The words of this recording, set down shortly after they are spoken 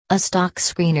A stock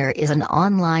screener is an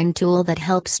online tool that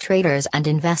helps traders and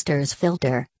investors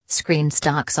filter, screen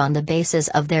stocks on the basis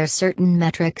of their certain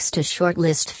metrics to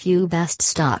shortlist few best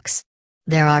stocks.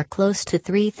 There are close to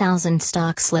 3,000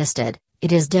 stocks listed.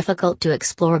 It is difficult to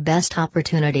explore best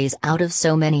opportunities out of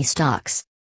so many stocks.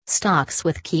 Stocks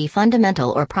with key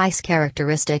fundamental or price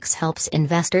characteristics helps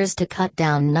investors to cut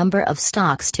down number of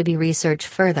stocks to be researched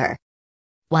further.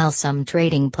 While some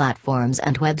trading platforms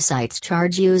and websites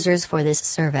charge users for this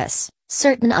service,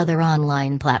 certain other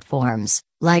online platforms,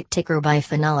 like Ticker by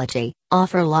Phonology,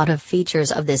 offer a lot of features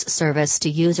of this service to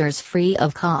users free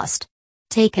of cost.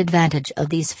 Take advantage of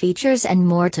these features and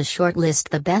more to shortlist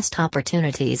the best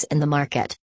opportunities in the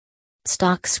market.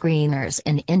 Stock screeners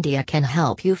in India can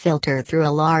help you filter through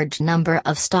a large number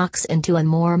of stocks into a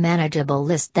more manageable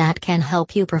list that can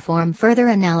help you perform further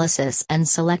analysis and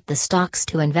select the stocks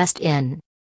to invest in.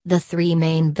 The three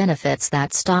main benefits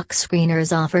that stock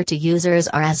screeners offer to users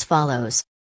are as follows.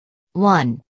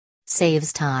 1.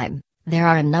 Saves time. There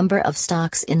are a number of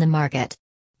stocks in the market.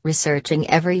 Researching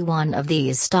every one of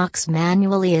these stocks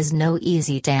manually is no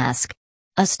easy task.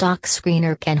 A stock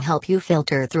screener can help you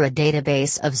filter through a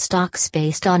database of stocks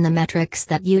based on the metrics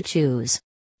that you choose.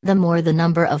 The more the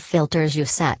number of filters you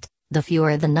set, the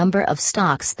fewer the number of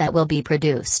stocks that will be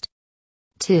produced.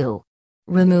 2.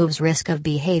 Removes risk of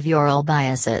behavioral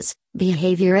biases.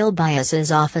 Behavioral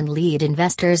biases often lead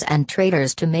investors and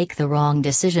traders to make the wrong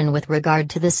decision with regard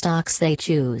to the stocks they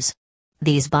choose.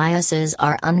 These biases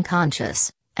are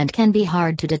unconscious and can be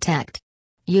hard to detect.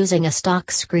 Using a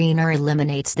stock screener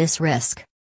eliminates this risk.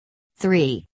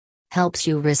 3. Helps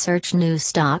you research new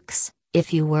stocks.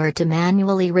 If you were to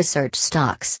manually research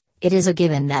stocks, it is a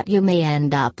given that you may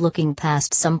end up looking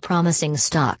past some promising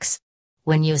stocks.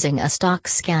 When using a stock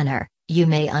scanner, you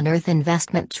may unearth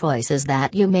investment choices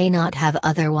that you may not have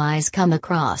otherwise come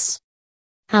across.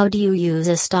 How do you use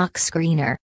a stock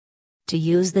screener? To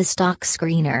use the stock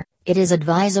screener, it is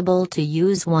advisable to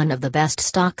use one of the best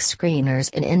stock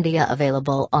screeners in India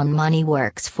available on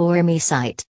MoneyWorks for Me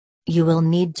site. You will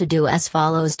need to do as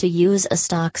follows to use a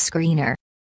stock screener.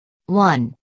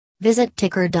 1. Visit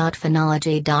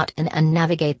ticker.phonology.in and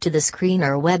navigate to the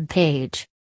screener web page.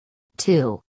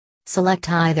 2. Select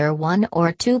either one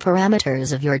or two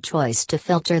parameters of your choice to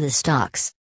filter the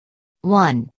stocks.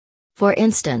 1. For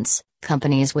instance,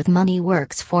 companies with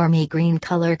MoneyWorks for Me green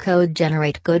color code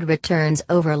generate good returns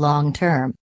over long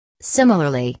term.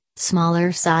 Similarly,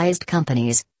 smaller sized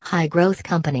companies, high growth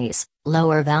companies,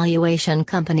 lower valuation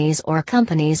companies or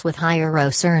companies with higher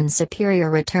ROAS earn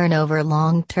superior return over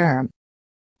long term.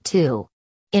 2.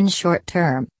 In short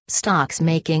term, stocks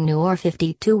making new or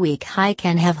 52-week high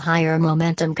can have higher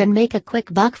momentum can make a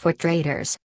quick buck for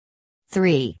traders.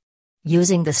 3.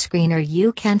 Using the screener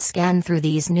you can scan through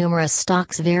these numerous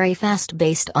stocks very fast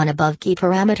based on above key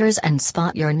parameters and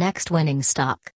spot your next winning stock.